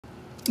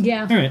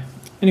Yeah. All right.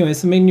 Anyway,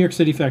 so main New York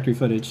City factory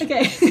footage.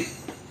 Okay.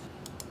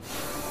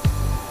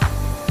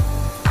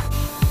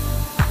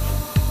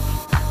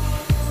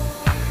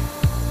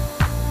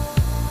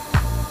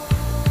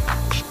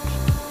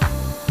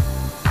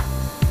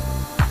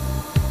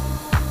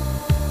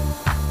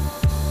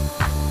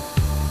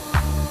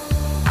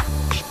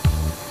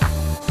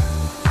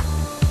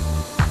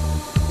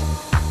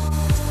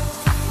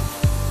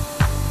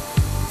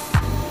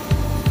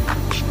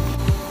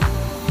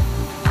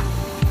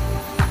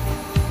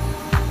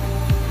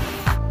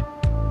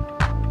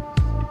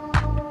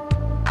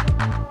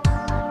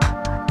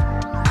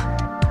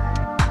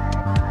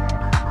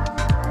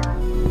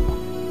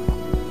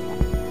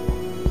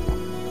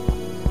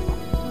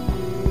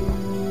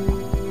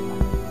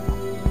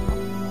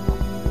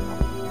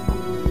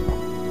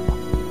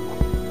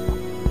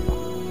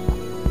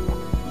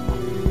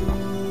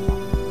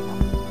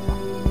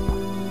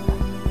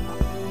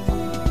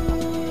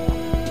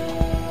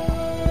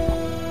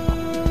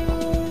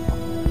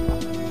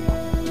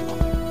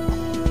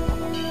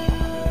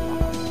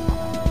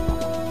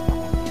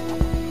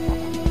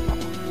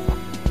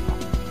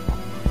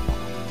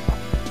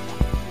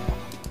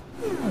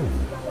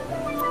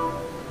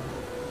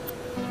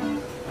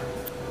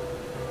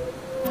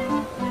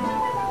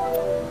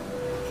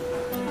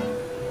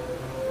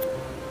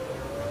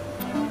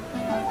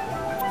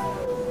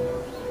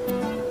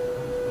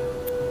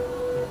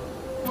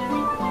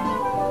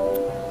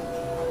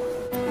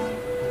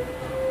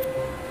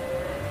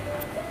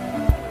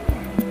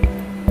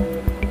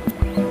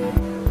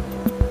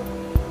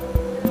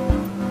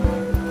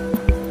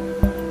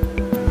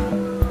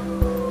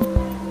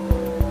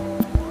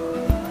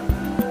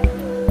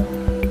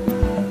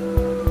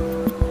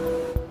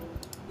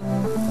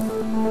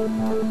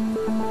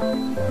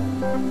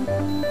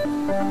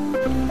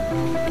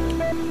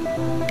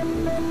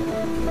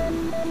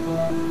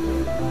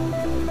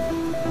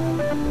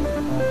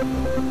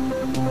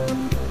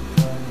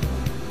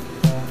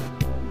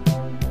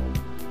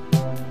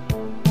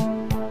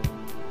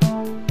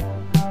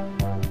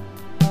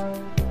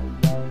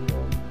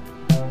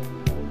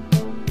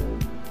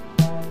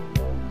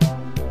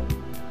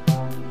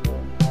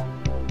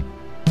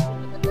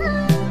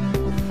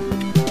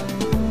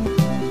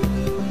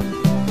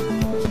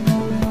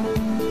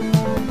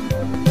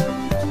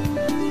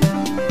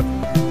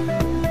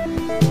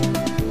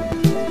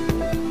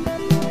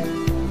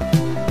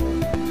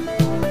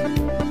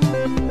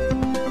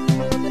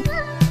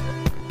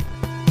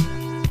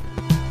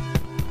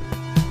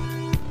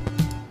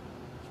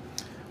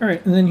 All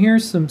right, and then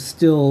here's some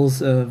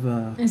stills of...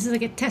 This is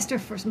like a tester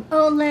for some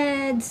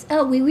OLEDs.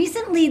 Oh, we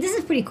recently, this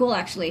is pretty cool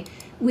actually.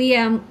 We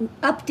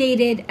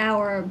updated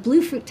our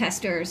Bluefruit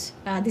testers.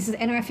 This is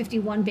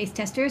NRF51 based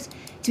testers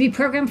to be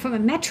programmed from a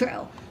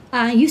Metro.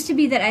 It used to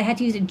be that I had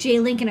to use a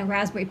J-Link and a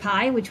Raspberry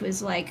Pi, which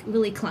was like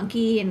really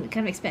clunky and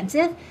kind of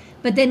expensive.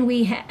 But then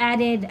we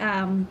added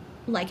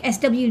like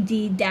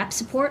SWD DAP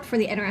support for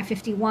the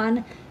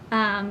NRF51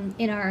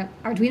 in our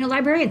Arduino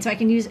library, and so I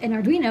can use an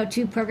Arduino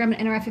to program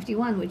an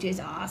NRF51, which is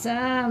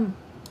awesome.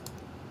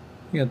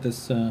 You got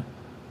this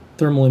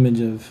thermal image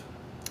of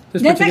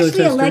this That's particular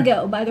actually tester. a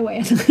Lego, by the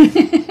way.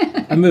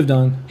 I moved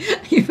on.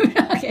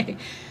 Okay,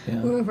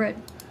 Yeah. we're over it.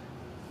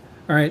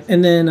 All right,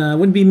 and then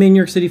wouldn't be main New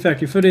York City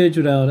factory footage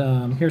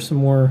without here's some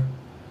more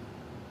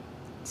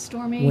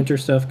Stormy. winter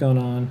stuff going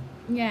on,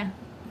 Yeah.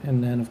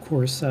 and then of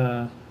course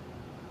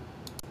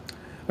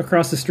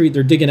across the street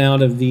they're digging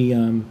out of the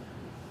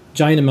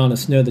giant amount of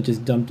snow that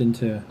just dumped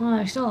into Oh,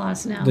 there's still a lot of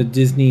snow. the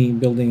Disney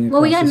building.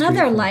 Well, we got across the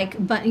another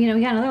street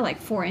we got another like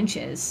 4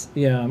 inches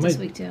Yeah, it this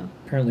might, week too.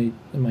 apparently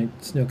it might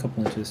snow a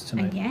couple inches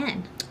tonight.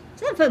 Again.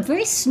 It's a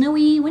very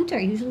snowy winter.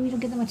 Usually we don't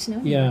get that much snow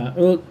anymore. Yeah,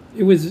 well,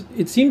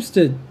 it seems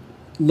to,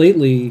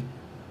 lately,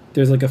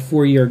 there's like a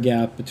 4-year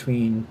gap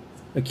between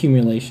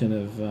accumulation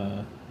of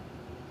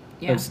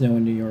snow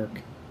in New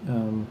York. I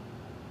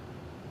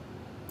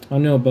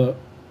don't know about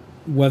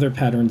weather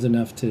patterns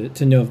enough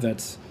to know if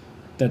that's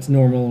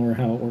normal or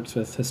how it works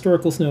with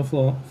historical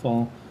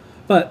snowfall,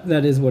 but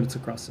that is what it's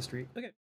across the street. Okay.